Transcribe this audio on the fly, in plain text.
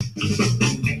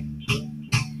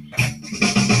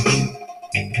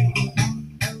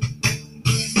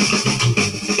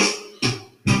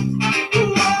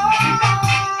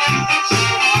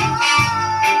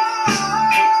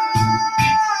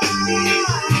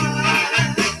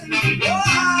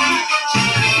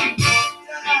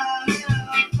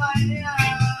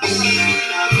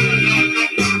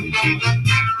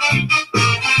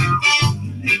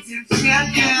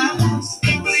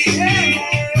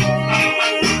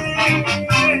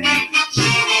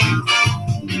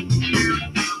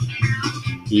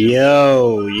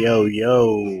Yo, yo,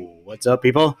 yo. What's up,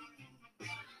 people?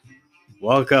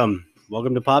 Welcome.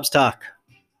 Welcome to Pops Talk.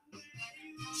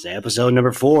 It's episode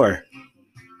number 4.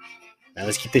 Now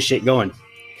let's keep this shit going.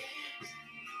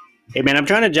 Hey, man, I'm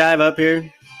trying to jive up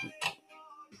here.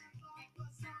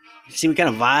 See what kind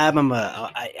of vibe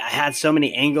I had so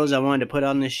many angles I wanted to put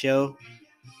on this show.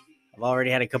 I've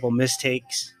already had a couple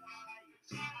mistakes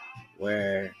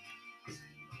where,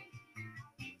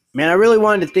 man, I really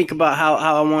wanted to think about how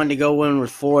I wanted to go in with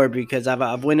 4 because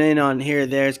I've went in on here or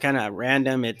there. It's kind of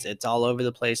random. It's all over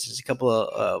the place. There's a couple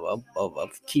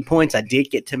of key points I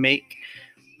did get to make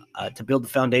to build the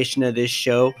foundation of this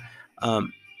show.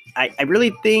 I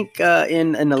really think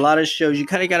in a lot of shows you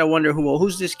kind of got to wonder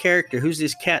who's this character, who's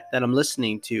this cat that I'm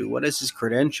listening to, what is his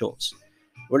credentials,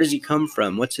 where does he come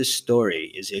from, what's his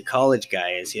story, is he a college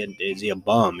guy, is he a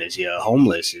bum, is he a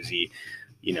homeless, is he,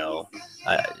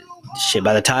 shit.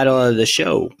 By the title of the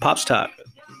show, Pops Talk,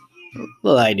 a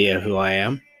little idea of who I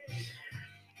am.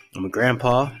 I'm a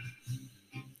grandpa,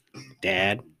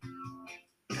 dad,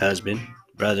 husband,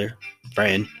 brother,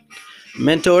 friend,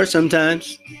 mentor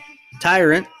sometimes,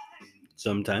 tyrant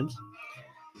sometimes.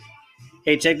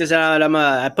 Hey, check this out.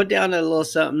 I put down a little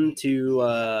something to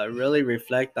really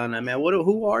reflect on that, man.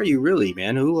 Who are you really,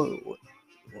 man? Who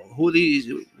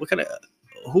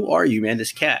are you, man?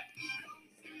 This cat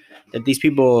that these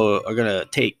people are gonna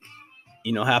take,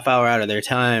 half hour out of their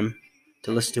time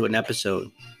to listen to an episode.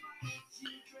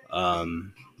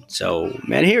 So,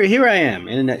 man, here I am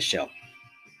in a nutshell.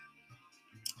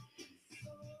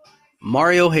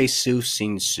 Mario Jesus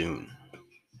seen soon.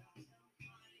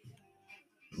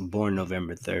 Born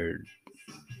November 3rd,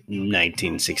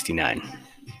 1969.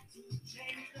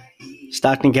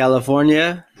 Stockton,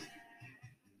 California,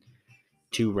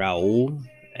 to Raul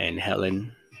and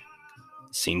Helen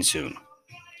seen soon.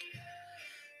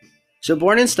 So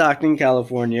born in Stockton,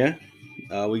 California,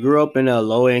 we grew up in a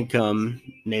low-income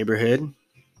neighborhood,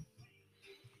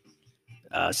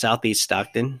 southeast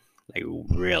Stockton, like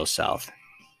real south.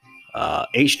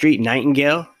 8th Street,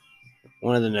 Nightingale,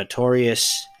 one of the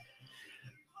notorious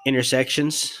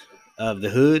intersections of the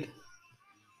hood.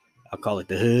 I'll call it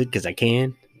the hood because I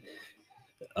can.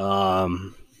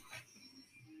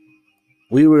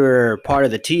 We were part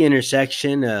of the T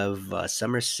intersection of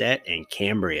Somerset and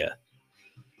Cambria.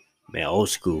 Man, old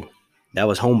school. That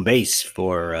was home base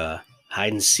for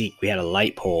hide and seek. We had a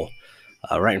light pole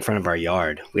right in front of our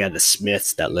yard. We had the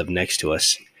Smiths that lived next to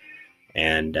us.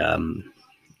 And, man,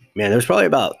 there was probably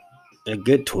about a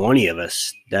good 20 of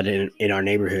us that in our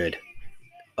neighborhood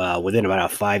within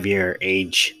about a 5-year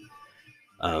age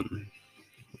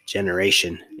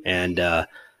generation. And,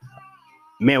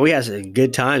 man, we had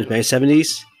good times, man.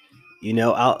 70s,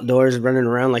 outdoors running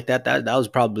around like that. That was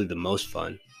probably the most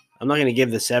fun. I'm not going to give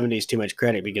the 70s too much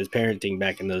credit because parenting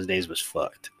back in those days was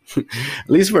fucked. At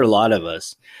least for a lot of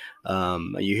us.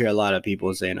 You hear a lot of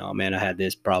people saying, oh, man, I had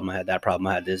this problem. I had that problem.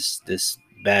 I had this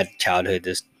bad childhood,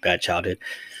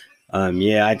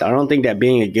 Yeah, I don't think that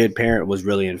being a good parent was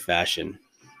really in fashion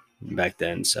back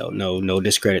then. So no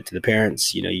discredit to the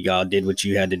parents. You all did what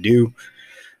you had to do.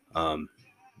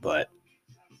 But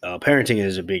parenting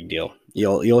is a big deal.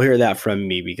 You'll hear that from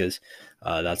me because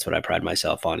that's what I pride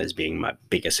myself on as being my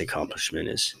biggest accomplishment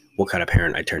is what kind of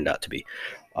parent I turned out to be.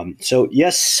 So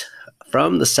yes,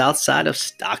 from the south side of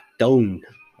Stockton,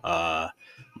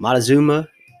 Montezuma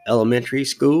Elementary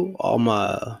School, all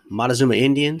my Montezuma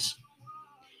Indians.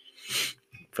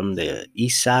 From the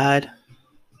east side,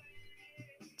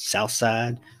 south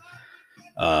side.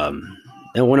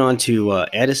 Then went on to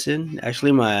Edison.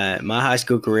 Actually, my high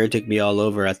school career took me all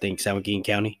over, I think, San Joaquin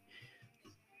County.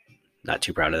 Not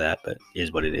too proud of that, but it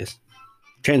is what it is.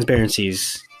 Transparency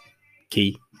is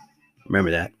key. Remember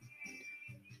that.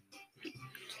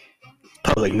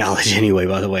 Public knowledge anyway,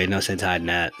 by the way. No sense hiding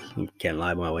that. You can't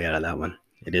lie my way out of that one.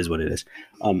 It is what it is.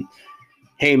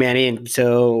 Hey, man,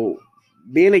 so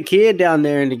being a kid down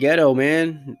there in the ghetto,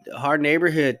 man, hard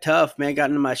neighborhood, tough, man.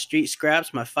 Got into my street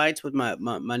scraps, my fights with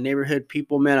my neighborhood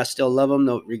people, man. I still love them,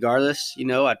 though, regardless.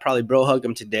 I'd probably bro hug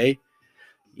them today.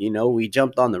 We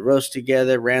jumped on the roast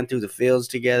together, ran through the fields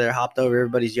together, hopped over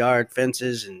everybody's yard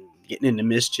fences and getting into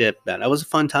mischief. Man, that was a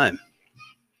fun time.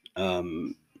 I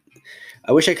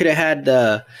wish I could have had,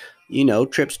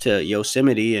 trips to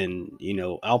Yosemite and,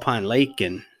 Alpine Lake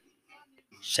and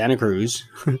Santa Cruz,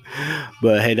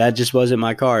 but hey, that just wasn't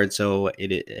my card. So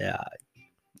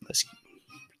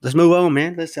let's move on,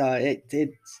 man. I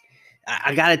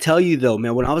gotta tell you though,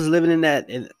 man, when I was living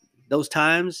in those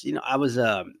times, I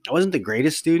wasn't the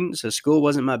greatest student, so school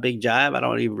wasn't my big jive. I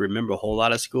don't even remember a whole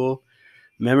lot of school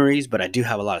memories, but I do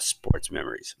have a lot of sports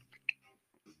memories.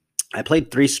 I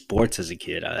played 3 sports as a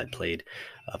kid. I played,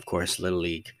 of course, Little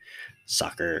League,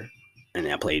 soccer, and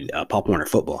I played Pop Warner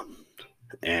football.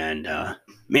 And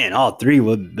man, all three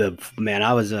would the man.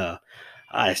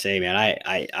 I say, man,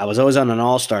 I was always on an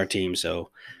all-star team, so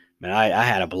man, I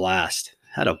had a blast.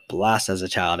 Had a blast as a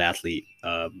child athlete.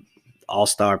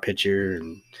 All-star pitcher,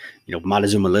 and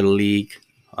Montezuma Little League.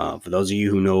 For those of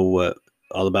you who know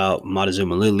all about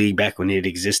Montezuma Little League back when it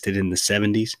existed in the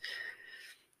 70s.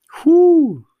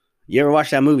 Whoo! You ever watch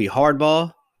that movie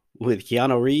Hardball with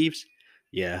Keanu Reeves?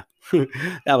 Yeah,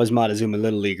 that was Montezuma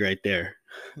Little League right there.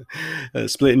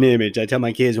 Splitting image. I tell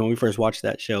my kids when we first watched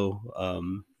that show,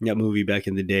 that movie back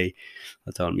in the day,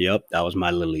 I tell them, "Yep, that was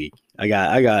my Little League." I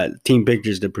got team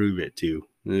pictures to prove it too.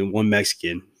 And one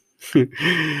Mexican,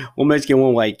 one Mexican,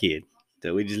 one white kid.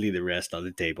 So we just leave the rest on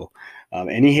the table.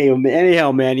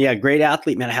 Anyhow, man, yeah, great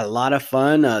athlete, man. I had a lot of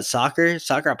fun. Soccer,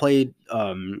 I played,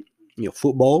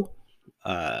 football.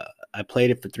 Uh, I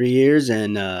played it for 3 years,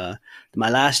 and my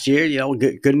last year,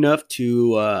 good enough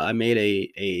to I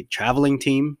made a traveling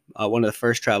team, one of the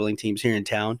first traveling teams here in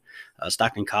town,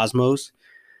 Stockton Cosmos.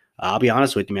 I'll be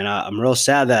honest with you, man. I'm real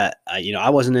sad that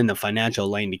I wasn't in the financial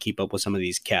lane to keep up with some of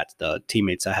these cats. The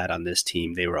teammates I had on this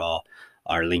team, they were all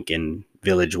our Lincoln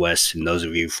Village West, and those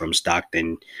of you from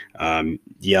Stockton,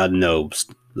 know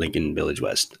Lincoln Village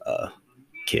West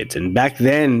kids. And back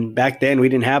then, we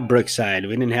didn't have Brookside,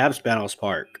 we didn't have Spanos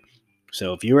Park.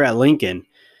 So if you were at Lincoln,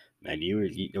 man,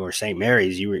 or St.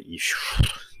 Mary's, you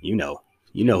know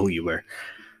who you were.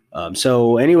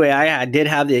 So anyway, I did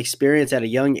have the experience at a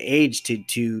young age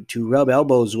to rub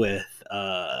elbows with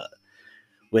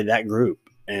that group,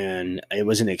 and it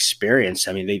was an experience.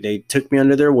 I mean, they took me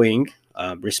under their wing,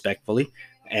 respectfully,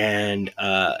 and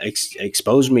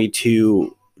exposed me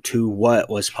to what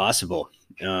was possible.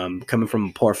 Coming from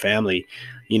a poor family,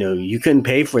 you couldn't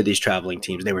pay for these traveling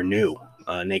teams. They were new,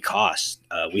 and they cost.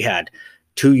 We had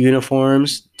 2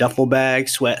 uniforms, duffel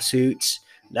bags, sweatsuits.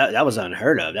 That was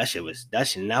unheard of.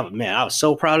 Man, I was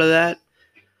so proud of that.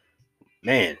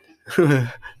 Man. And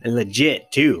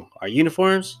legit too. Our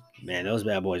uniforms, man, those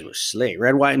bad boys were slick.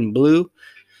 Red, white, and blue.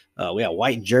 We had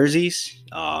white jerseys.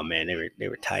 Oh man, they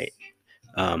were tight.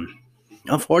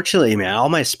 Unfortunately, man, all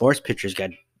my sports pictures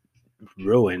got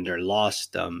ruined or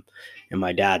lost in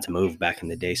my dad's move back in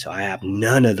the day, so I have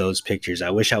none of those pictures. I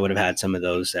wish I would have had some of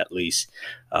those at least.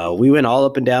 We went all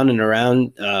up and down and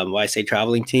around. When I say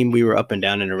traveling team, we were up and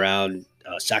down and around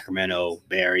Sacramento,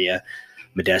 Bay Area,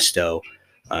 Modesto.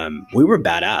 We were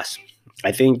badass.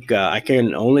 I think I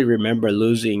can only remember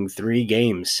losing 3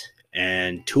 games,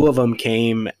 and 2 of them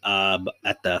came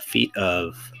at the feet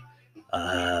of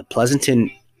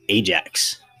Pleasanton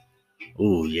Ajax.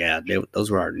 Ooh, yeah,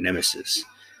 those were our nemesis.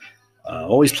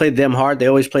 Always played them hard. They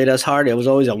always played us hard. It was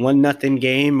always a 1-0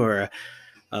 game or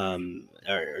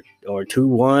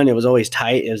 2-1. It was always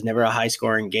tight. It was never a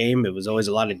high-scoring game. It was always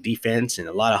a lot of defense and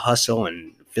a lot of hustle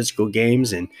and physical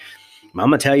games. And I'm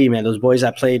gonna tell you, man, those boys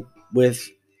I played with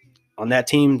on that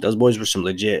team, those boys were some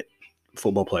legit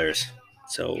football players.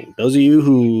 So those of you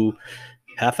who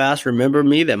half-ass remember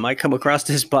me that might come across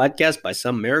this podcast by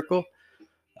some miracle,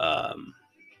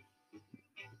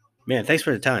 man, thanks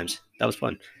for the times. That was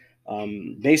fun.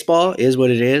 Baseball is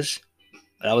what it is.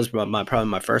 That was probably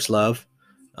my first love.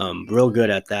 Real good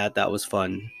at that. That was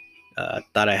fun.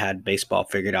 Thought I had baseball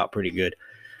figured out pretty good.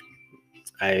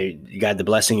 I got the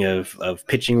blessing of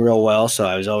pitching real well, so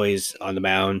I was always on the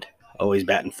mound, always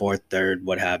batting fourth, third,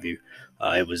 what have you.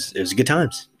 It was good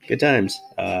times. Good times.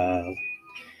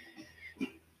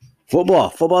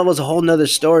 Football was a whole nother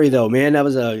story, though, man. That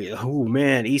was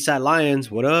Eastside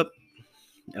Lions. What up?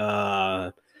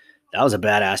 That was a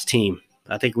badass team.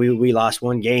 I think we lost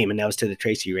 1 game, and that was to the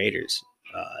Tracy Raiders.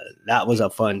 That was a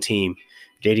fun team.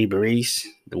 JD Baris,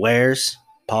 the Wares,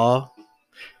 Paul,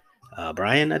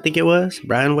 Brian, I think it was.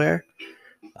 Brian Ware.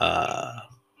 I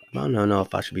don't know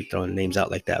if I should be throwing names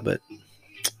out like that, but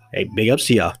hey, big ups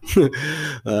to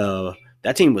y'all.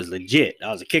 That team was legit.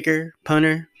 I was a kicker,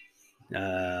 punter,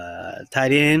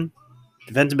 tight end,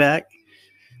 defensive back.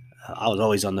 I was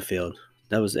always on the field.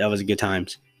 That was good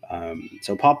times.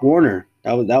 So Pop Warner,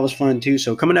 that was fun too.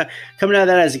 So coming out of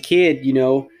that as a kid,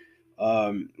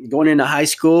 going into high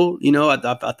school, I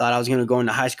thought I was going to go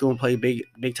into high school and play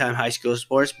big time high school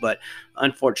sports, but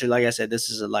unfortunately, like I said, this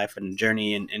is a life and a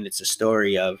journey, and it's a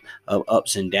story of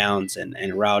ups and downs, and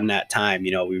around that time,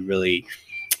 we really,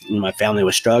 my family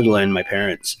was struggling, my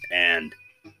parents, and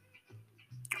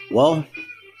well,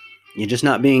 you're just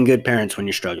not being good parents when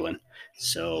you're struggling.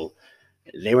 So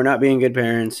they were not being good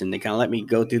parents, and they kind of let me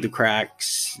go through the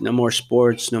cracks. No more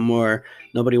sports,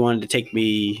 nobody wanted to take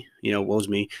me, woes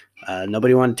me.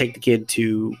 Nobody wanted to take the kid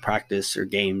to practice or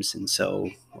games. And so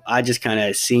I just kind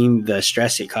of seen the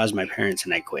stress it caused my parents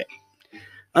and I quit.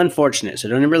 Unfortunate. So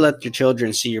don't ever let your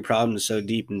children see your problems so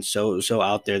deep and so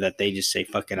out there that they just say,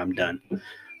 fuck it, I'm done.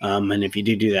 And if you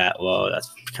do that, well, that's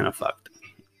kind of fucked.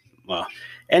 Well,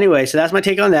 anyway, so that's my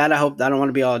take on that. I don't want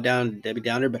to be all down Debbie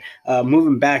Downer, but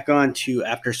moving back on to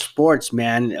after sports,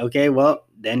 man. Okay, well,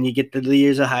 then you get to the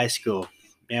years of high school.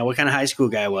 Man, what kind of high school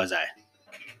guy was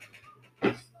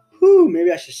I? Whew,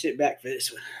 maybe I should sit back for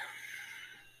this one.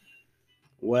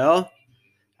 Well,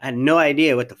 I had no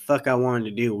idea what the fuck I wanted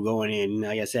to do going in.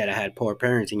 Like I said, I had poor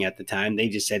parenting at the time. They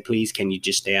just said, please, can you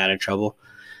just stay out of trouble?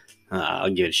 I'll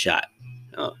give it a shot.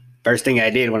 First thing I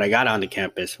did when I got onto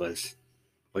campus was,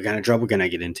 what kind of trouble can I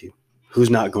get into? Who's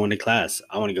not going to class?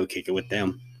 I want to go kick it with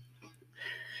them.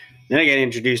 Then I got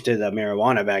introduced to the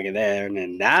marijuana back in there, and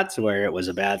then that's where it was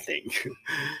a bad thing.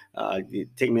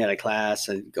 Take me out of class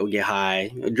and go get high.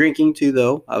 Drinking too,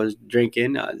 though. I was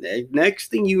drinking. Next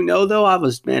thing you know, though, I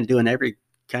was, doing every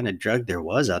kind of drug there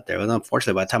was out there. Well,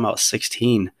 unfortunately, by the time I was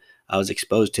 16, I was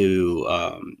exposed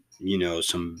to,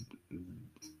 some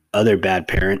other bad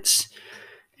parents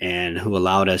and who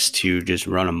allowed us to just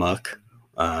run amok.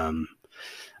 But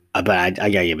I gotta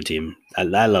give it to him. I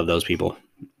love those people.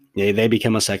 They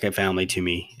become a second family to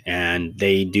me, and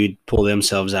they do pull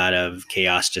themselves out of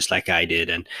chaos just like I did,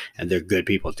 and they're good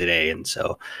people today. And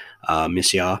so,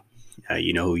 miss y'all.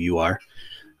 You know who you are.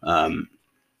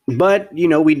 But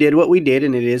we did what we did,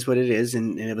 and it is what it is,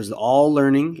 and it was all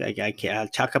learning. I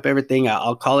can't chalk up everything.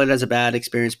 I'll call it as a bad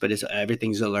experience, but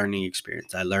everything's a learning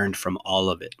experience. I learned from all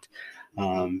of it.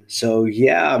 So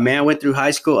yeah, man, I went through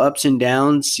high school ups and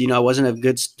downs. I wasn't a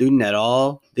good student at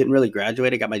all. Didn't really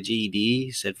graduate. I got my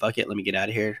GED, said, fuck it. Let me get out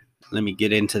of here. Let me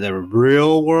get into the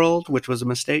real world, which was a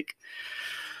mistake.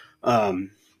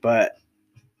 But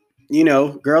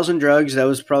girls and drugs, that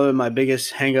was probably my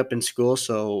biggest hang up in school.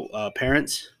 So,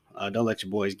 parents, don't let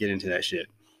your boys get into that shit.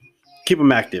 Keep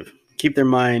them active, keep their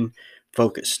mind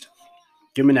focused,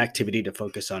 give them an activity to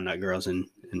focus on, not girls and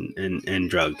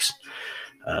drugs.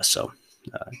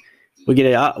 We get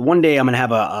it. One day I'm going to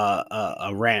have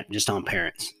a rant just on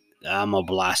parents. I'm going to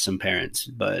blast some parents,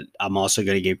 but I'm also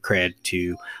going to give credit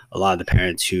to a lot of the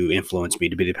parents who influenced me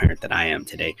to be the parent that I am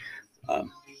today.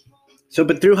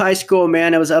 But through high school,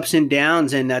 man, it was ups and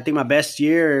downs. And I think my best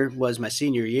year was my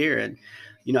senior year. And,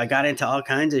 I got into all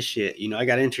kinds of shit. I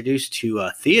got introduced to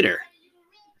theater,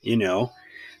 and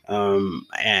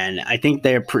I think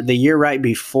the year right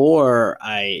before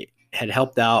I had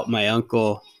helped out my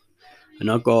uncle. And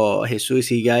Uncle Jesus,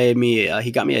 he got me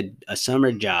a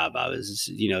summer job. I was,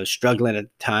 struggling at the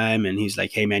time, and he's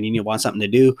like, "Hey, man, you want something to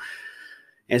do?"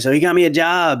 And so he got me a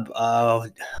job.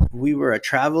 We were a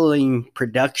traveling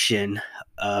production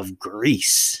of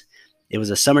Grease. It was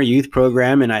a summer youth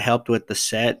program, and I helped with the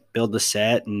set, build the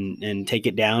set, and take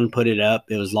it down, put it up.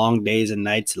 It was long days and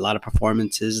nights, a lot of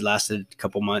performances, lasted a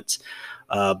couple months,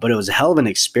 but it was a hell of an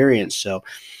experience. So.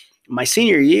 My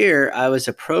senior year, I was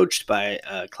approached by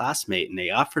a classmate, and they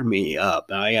offered me up.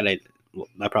 Now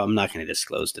I'm not going to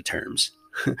disclose the terms.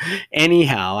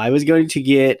 Anyhow, I was going to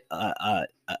get a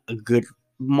good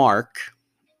mark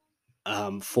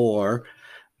for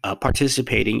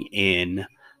participating in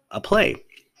a play.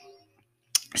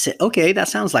 I said, okay, that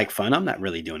sounds like fun. I'm not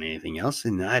really doing anything else.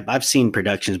 And I've seen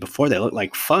productions before that look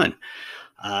like fun.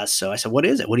 So I said, what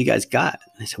is it? What do you guys got?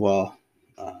 And they said, well,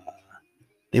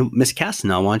 Miss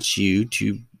Castanet wants you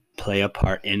to play a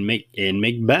part in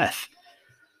Macbeth.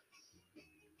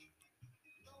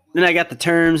 Then I got the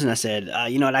terms, and I said,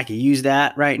 you know what, I could use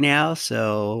that right now.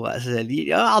 So I said,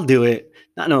 I'll do it.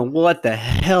 Not knowing what the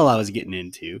hell I was getting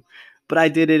into, but I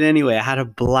did it anyway. I had a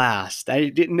blast. I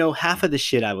didn't know half of the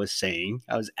shit I was saying.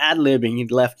 I was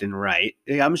ad-libbing left and right.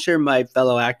 I'm sure my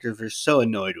fellow actors were so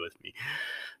annoyed with me.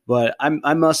 But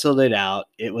I muscled it out.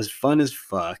 It was fun as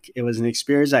fuck. It was an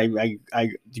experience. I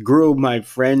grew. My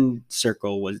friend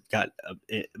circle got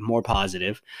more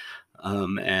positive,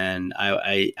 and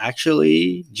I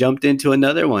actually jumped into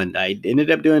another one. I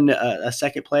ended up doing a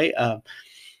second play.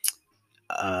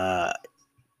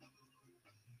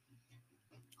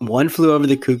 One Flew Over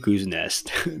the Cuckoo's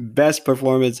Nest. Best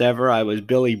performance ever. I was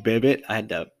Billy Bibbit. I had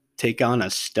to take on a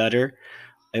stutter.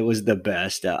 It was the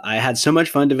best. I had so much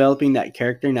fun developing that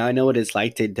character. Now I know what it's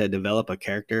like to develop a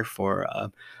character for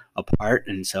a part.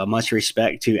 And so much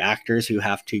respect to actors who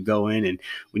have to go in. And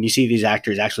when you see these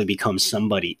actors actually become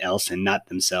somebody else and not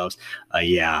themselves,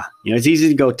 it's easy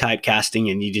to go typecasting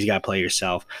and you just got to play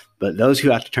yourself. But those who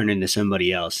have to turn into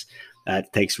somebody else,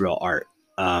 that takes real art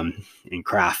and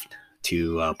craft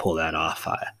to pull that off.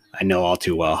 I know all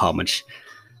too well how much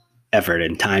effort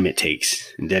and time it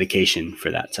takes and dedication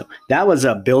for that. So that was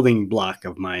a building block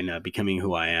of mine becoming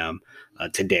who I am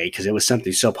today, because it was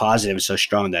something so positive and so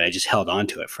strong that I just held on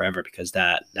to it forever, because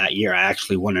that year I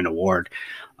actually won an award,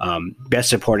 Best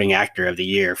Supporting Actor of the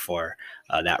Year for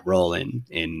that role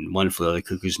in One Flew Over the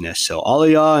Cuckoo's Nest. So all of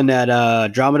y'all in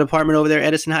that drama department over there,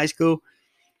 Edison High School,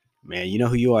 man, you know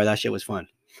who you are. That shit was fun.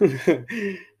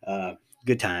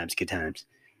 Good times, good times.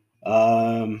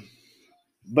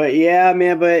 But yeah,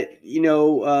 man, but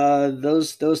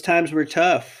those times were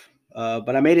tough.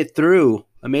 But I made it through.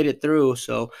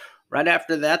 So right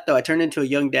after that, though, I turned into a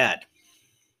young dad.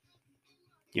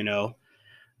 You know,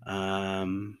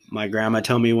 my grandma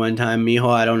told me one time, "Mijo,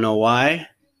 I don't know why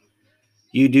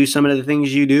you do some of the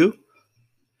things you do,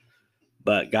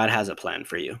 but God has a plan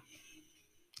for you."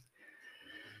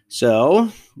 So,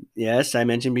 yes, I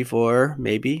mentioned before,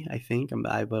 maybe, I think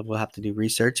I will have to do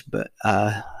research, but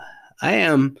I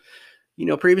am,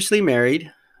 previously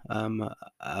married.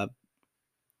 Uh,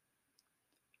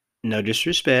 no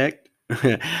disrespect.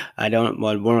 I don't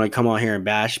want to come on here and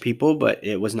bash people, but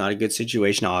it was not a good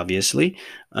situation, obviously.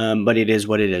 But it is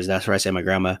what it is. That's where I say my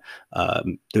grandma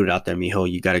threw it out there, Mijo,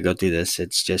 you got to go through this.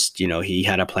 It's just, he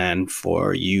had a plan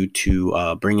for you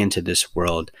to bring into this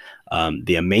world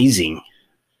the amazing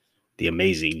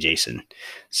Jason.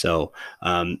 So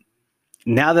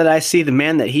now that I see the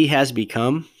man that he has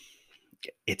become,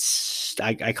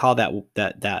 I call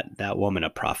that woman a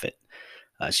prophet.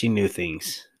 She knew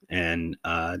things, and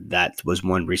that was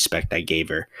one respect I gave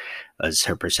her, as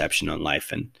her perception on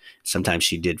life. And sometimes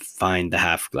she did find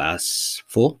the glass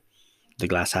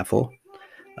half full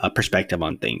perspective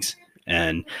on things.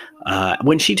 And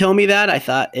when she told me that, I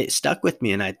thought it stuck with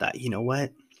me, and I thought, you know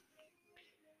what?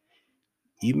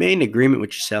 You made an agreement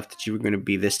with yourself that you were going to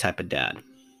be this type of dad.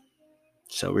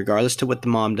 So regardless to what the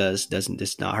mom does,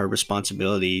 it's not her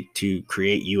responsibility to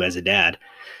create you as a dad.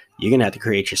 You're going to have to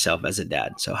create yourself as a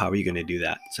dad. So how are you going to do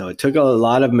that? So it took a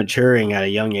lot of maturing at a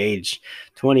young age,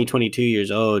 22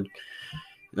 years old,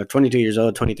 22 years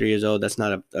old, 23 years old. That's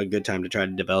not a good time to try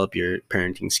to develop your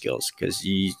parenting skills, because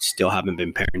you still haven't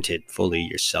been parented fully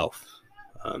yourself.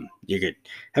 You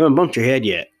haven't bumped your head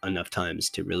yet enough times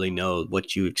to really know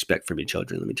what you expect from your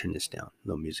children. Let me turn this down. A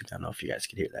little music. I don't know if you guys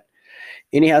could hear that.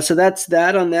 Anyhow, so that's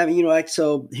that on that.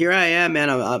 So here I am, man.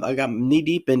 I got knee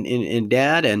deep in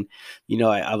dad, and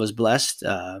I was blessed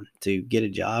to get a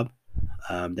job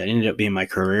that ended up being my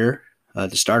career,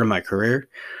 the start of my career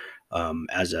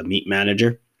as a meat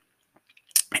manager.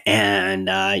 And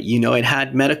it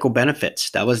had medical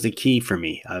benefits. That was the key for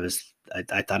me.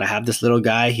 I thought, I have this little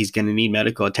guy. He's going to need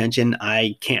medical attention.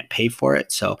 I can't pay for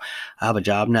it, so I have a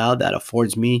job now that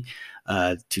affords me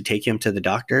to take him to the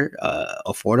doctor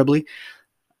affordably.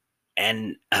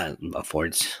 And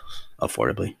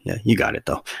affordably. Yeah, you got it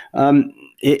though. I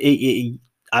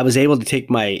was able to take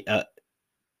my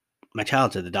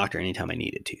child to the doctor anytime I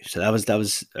needed to. So that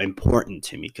was important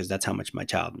to me, because that's how much my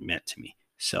child meant to me.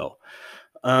 So,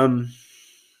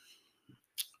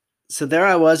 so there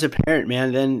I was, a parent,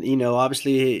 man. Then,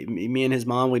 obviously me and his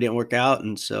mom, we didn't work out.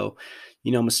 And so,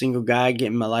 I'm a single guy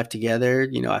getting my life together.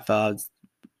 I felt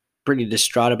pretty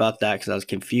distraught about that, because I was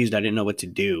confused. I didn't know what to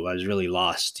do. I was really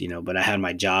lost, but I had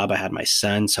my job, I had my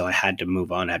son, so I had to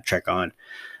move on, I had to trek on.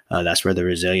 That's where the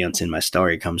resilience in my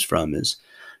story comes from, is,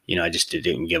 I just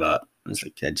didn't give up. I was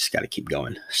like, I just got to keep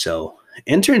going. So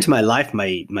enter into my life,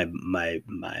 my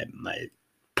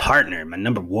partner, my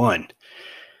number one.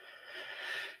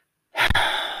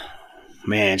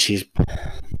 Man, she's a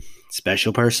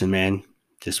special person, man.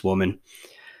 This woman,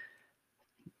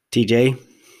 TJ,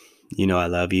 I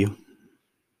love you.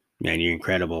 Man, you're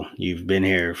incredible. You've been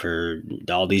here for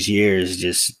all these years,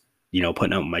 just,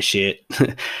 putting up with my shit.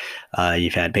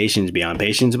 You've had patience beyond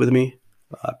patience with me.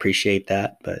 I appreciate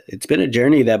that. But it's been a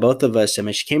journey that both of us,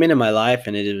 she came into my life,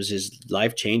 and it was just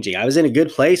life changing. I was in a good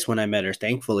place when I met her,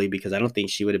 thankfully, because I don't think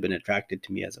she would have been attracted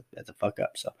to me as a fuck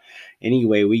up. So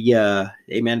anyway,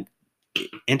 hey man,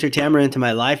 enter Tamara into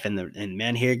my life, and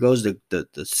man, here goes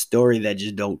the story that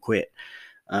just don't quit.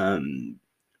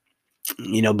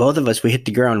 Both of us, we hit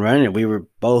the ground running, and we were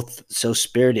both so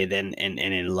spirited and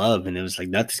in love, and it was like,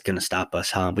 nothing's gonna stop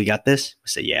us, huh? We got this. We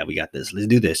said, yeah, we got this. Let's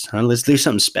do this, huh? Let's do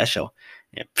something special.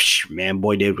 And man,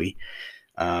 boy, did we.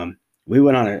 We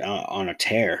went on a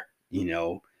tear.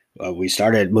 We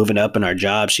started moving up in our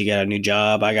job. She got a new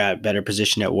job. I got a better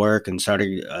position at work, and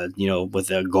started,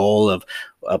 with a goal of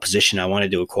a position I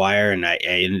wanted to acquire, and I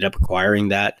ended up acquiring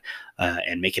that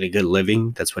and making a good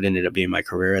living. That's what ended up being my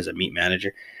career as a meat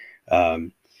manager.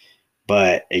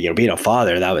 But being a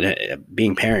father,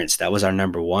 being parents, that was our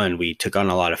number one. We took on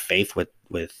a lot of faith with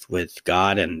with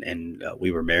God, and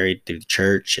we were married through the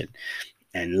church,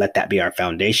 and let that be our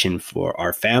foundation for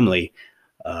our family,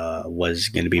 was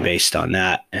going to be based on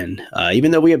that. And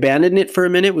even though we abandoned it for a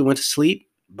minute, we went to sleep.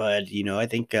 But I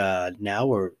think now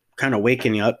we're kind of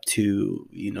waking up to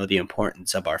the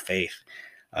importance of our faith,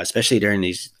 especially during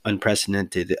these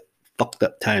unprecedented, fucked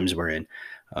up times we're in.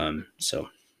 So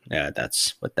yeah,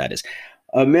 that's what that is.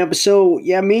 Man, but so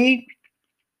yeah, me,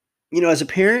 as a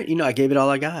parent, I gave it all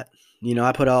I got.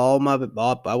 I put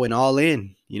I went all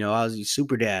in. I was a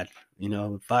super dad.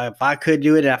 If I could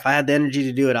do it, if I had the energy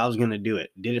to do it, I was gonna do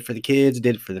it. Did it for the kids,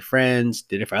 did it for the friends,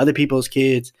 did it for other people's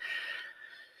kids,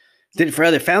 did it for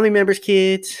other family members'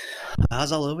 kids. I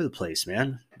was all over the place,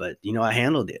 man. But I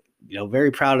handled it.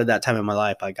 Very proud of that time in my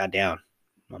life. I got down.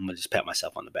 I'm gonna just pat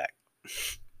myself on the back.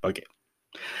 Okay.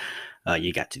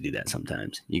 You got to do that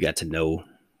sometimes. You got to know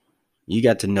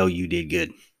you did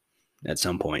good at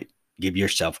some point. Give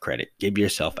yourself credit. Give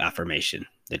yourself affirmation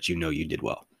that you did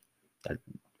well.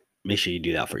 Make sure you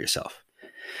do that for yourself.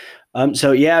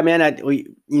 So yeah, man,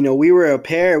 we were a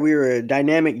pair, we were a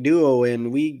dynamic duo,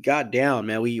 and we got down,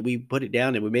 man. We put it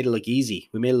down and we made it look easy.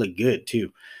 We made it look good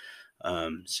too.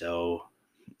 So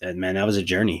man, that was a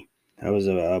journey. That was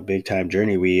a big time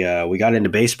journey. We got into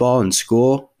baseball in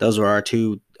school. Those were our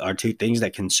two things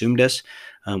that consumed us.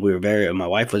 My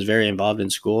wife was very involved in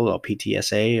school,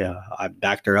 PTSA. I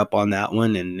backed her up on that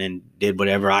one, and then did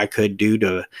whatever I could do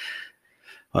to,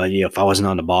 if I wasn't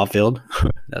on the ball field.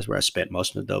 That's where I spent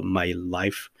most of my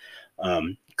life,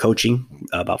 coaching,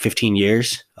 about 15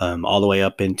 years, all the way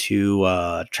up into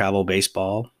travel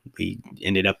baseball. We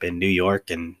ended up in New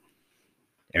York and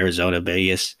Arizona,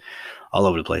 Vegas, all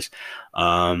over the place.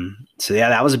 So yeah,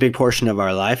 that was a big portion of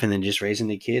our life, and then just raising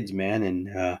the kids, man.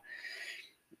 And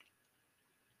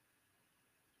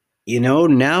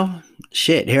now,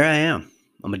 shit, here I am.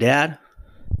 I'm a dad.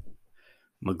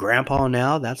 I'm a grandpa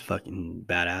now. That's fucking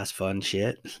badass, fun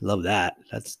shit. Love that.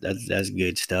 That's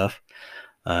good stuff.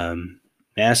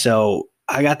 Yeah. So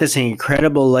I got this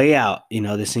incredible layout.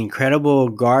 This incredible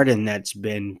garden that's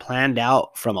been planned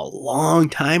out from a long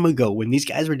time ago when these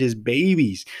guys were just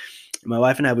babies. My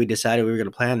wife and I, we decided we were going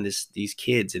to plan these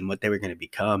kids and what they were going to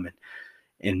become.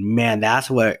 And man, that's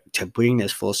what, to bring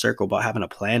this full circle about having a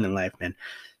plan in life, man.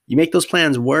 You make those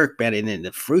plans work, man, and then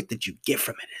the fruit that you get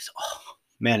from it is, oh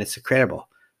man, it's incredible.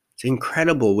 It's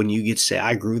incredible when you get to say,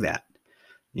 I grew that.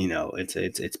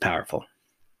 It's powerful.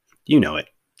 It.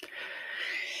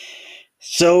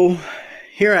 So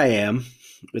here I am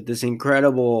with this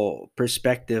incredible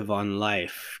perspective on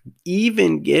life,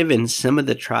 even given some of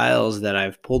the trials that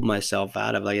I've pulled myself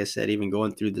out of. Like I said, even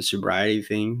going through the sobriety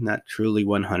thing, not truly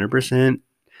 100%,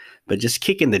 but just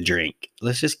kicking the drink.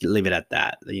 Let's just leave it at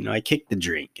that. I kicked the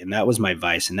drink, and that was my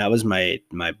vice, and that was my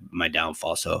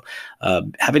downfall. So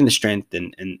having the strength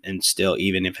and still,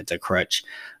 even if it's a crutch,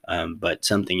 but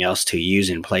something else to use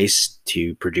in place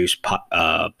to produce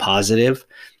positive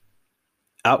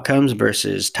outcomes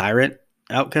versus tyrant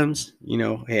outcomes.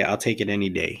 Hey, I'll take it any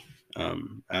day.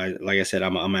 Like I said,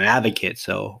 I'm an advocate,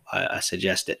 so I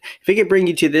suggest it. If it could bring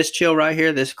you to this chill right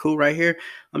here, this cool right here,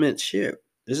 I mean, shit.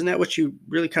 Isn't that what you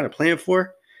really kind of plan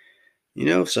for?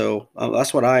 So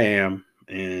that's what I am.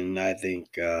 And I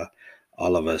think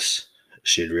all of us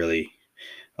should really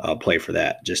play for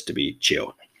that, just to be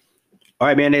chill. All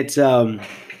right, man, it's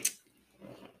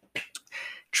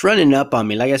running up on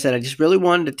me. Like I said, I just really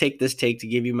wanted to take to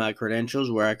give you my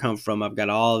credentials, where I come from. I've got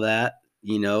all of that,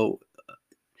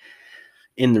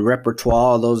 in the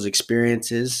repertoire, of those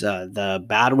experiences. The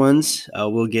bad ones,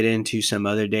 we'll get into some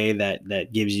other day, that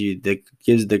gives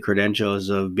the credentials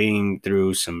of being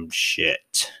through some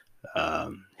shit.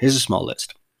 Here's a small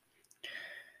list.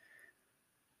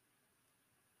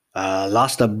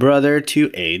 Lost a brother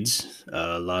to AIDS,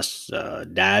 lost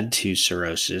dad to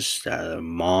cirrhosis,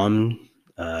 mom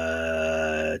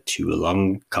to a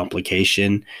lung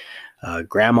complication,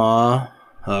 grandma,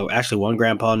 actually one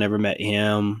grandpa, never met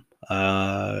him.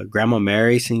 Grandma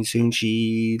Mary, soon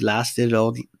she lasted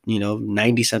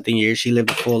 90 something years. She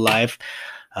lived a full life.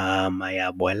 My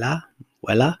abuela,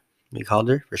 we called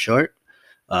her for short.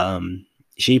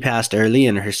 She passed early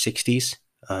in her 60s,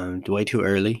 way too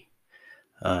early.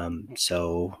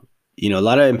 So a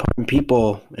lot of important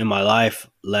people in my life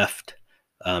left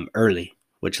early,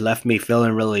 which left me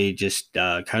feeling really just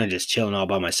kind of just chilling all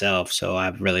by myself. So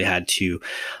I've really had to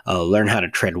learn how to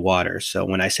tread water. So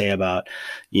when I say about,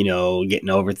 getting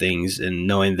over things and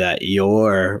knowing that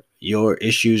your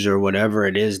issues or whatever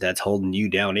it is that's holding you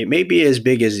down, it may be as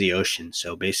big as the ocean.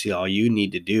 So basically all you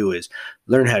need to do is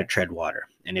learn how to tread water.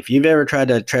 And if you've ever tried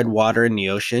to tread water in the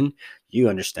ocean, you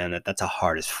understand that that's a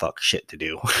hard as fuck shit to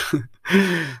do.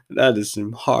 That is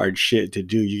some hard shit to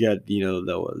do. You got,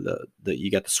 the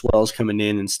you got the swells coming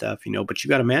in and stuff, but you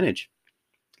got to manage.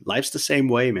 Life's the same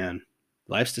way, man.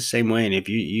 Life's the same way. And if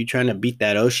you trying to beat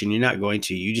that ocean, you're not going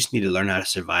to. You just need to learn how to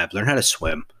survive, learn how to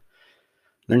swim,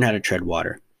 learn how to tread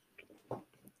water.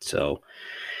 So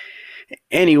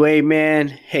anyway, man,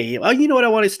 hey, well, you know what I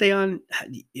want to stay on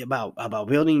about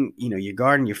building, your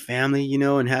garden, your family,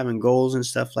 and having goals and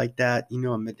stuff like that.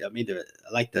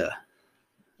 I like to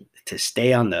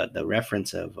stay on the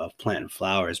reference of planting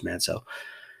flowers, man. So,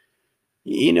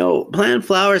 planting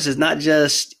flowers is not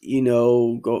just,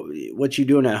 what you're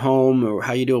doing at home or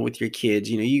how you doing with your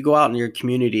kids. You go out in your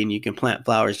community and you can plant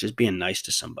flowers just being nice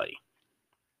to somebody.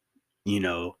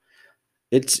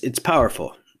 It's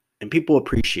powerful. And people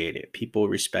appreciate it. People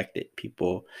respect it.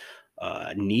 People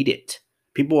need it.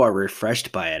 People are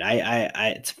refreshed by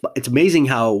it. It's amazing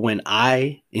how when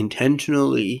I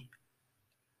intentionally,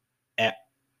 I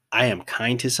am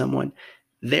kind to someone,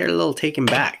 they're a little taken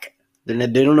back. They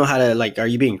don't know how to, like, are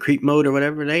you being creep mode or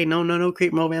whatever? Hey, no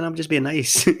creep mode, man. I'm just being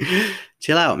nice.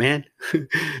 Chill out, man.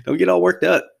 Don't get all worked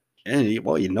up. And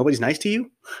nobody's nice to you.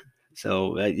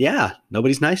 So yeah,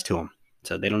 nobody's nice to them.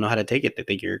 So they don't know how to take it. They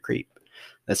think you're a creep.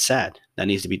 That's sad. That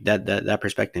needs to be that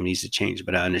perspective needs to change.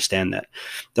 But I understand that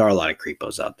there are a lot of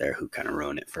creepos out there who kind of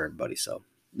ruin it for everybody. So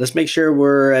let's make sure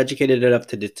we're educated enough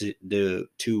to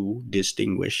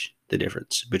distinguish the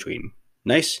difference between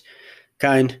nice,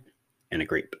 kind, and a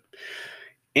creep.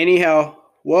 Anyhow,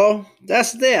 well,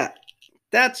 that's that.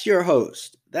 That's your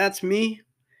host. That's me.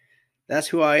 That's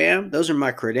who I am. Those are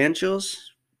my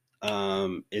credentials.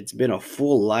 It's been a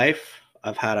full life.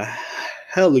 I've had a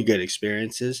hella good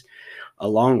experiences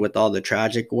along with all the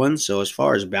tragic ones. So as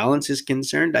far as balance is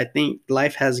concerned, I think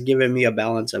life has given me a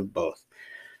balance of both.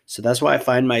 So that's why I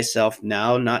find myself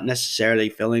now not necessarily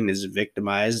feeling as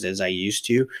victimized as I used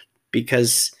to,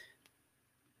 because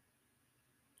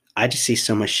I just see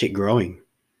so much shit growing.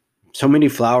 So many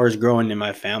flowers growing in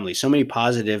my family, so many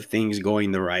positive things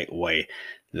going the right way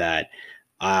that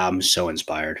I'm so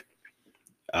inspired.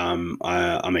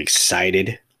 I'm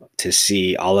excited to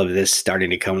see all of this starting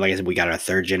to come. Like I said, we got our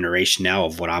third generation now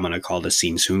of what I'm going to call the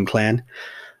Sing Soon clan.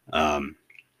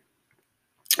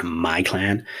 My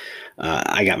clan.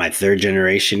 I got my third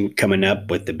generation coming up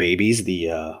with the babies,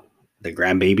 the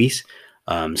grandbabies.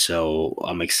 So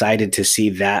I'm excited to see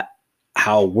that,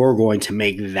 how we're going to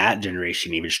make that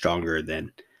generation even stronger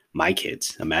than my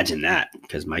kids. Imagine that,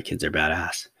 because my kids are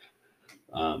badass.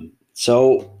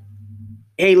 So,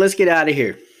 hey, let's get out of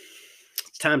here.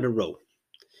 It's time to roll.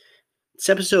 It's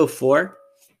episode 4.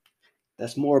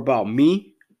 That's more about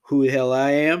me, who the hell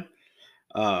I am.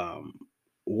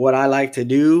 What I like to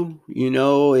do,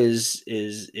 is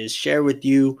share with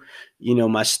you,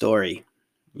 my story.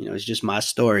 It's just my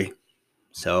story.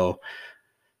 So,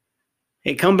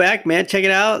 hey, come back, man. Check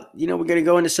it out. We're going to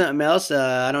go into something else.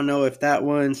 I don't know if that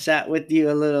one sat with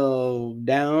you a little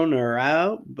down or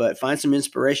out, but find some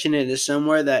inspiration in it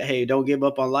somewhere that, hey, don't give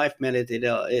up on life, man.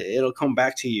 It'll come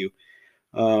back to you.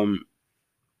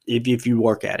 If you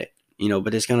work at it,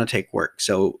 but it's going to take work.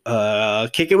 So,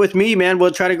 kick it with me, man.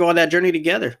 We'll try to go on that journey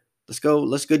together. Let's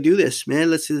go do this, man.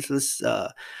 Let's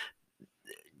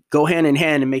go hand in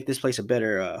hand and make this place a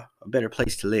better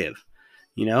place to live.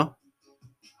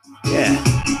 Yeah.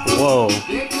 Whoa.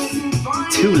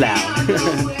 Too loud.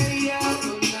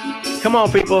 Come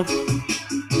on, people.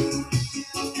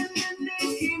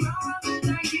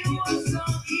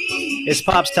 It's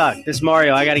Pops Talk. This is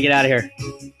Mario. I got to get out of here.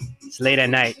 It's late at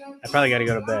night. I probably got to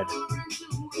go to bed.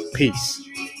 Peace.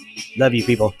 Love you,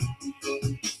 people.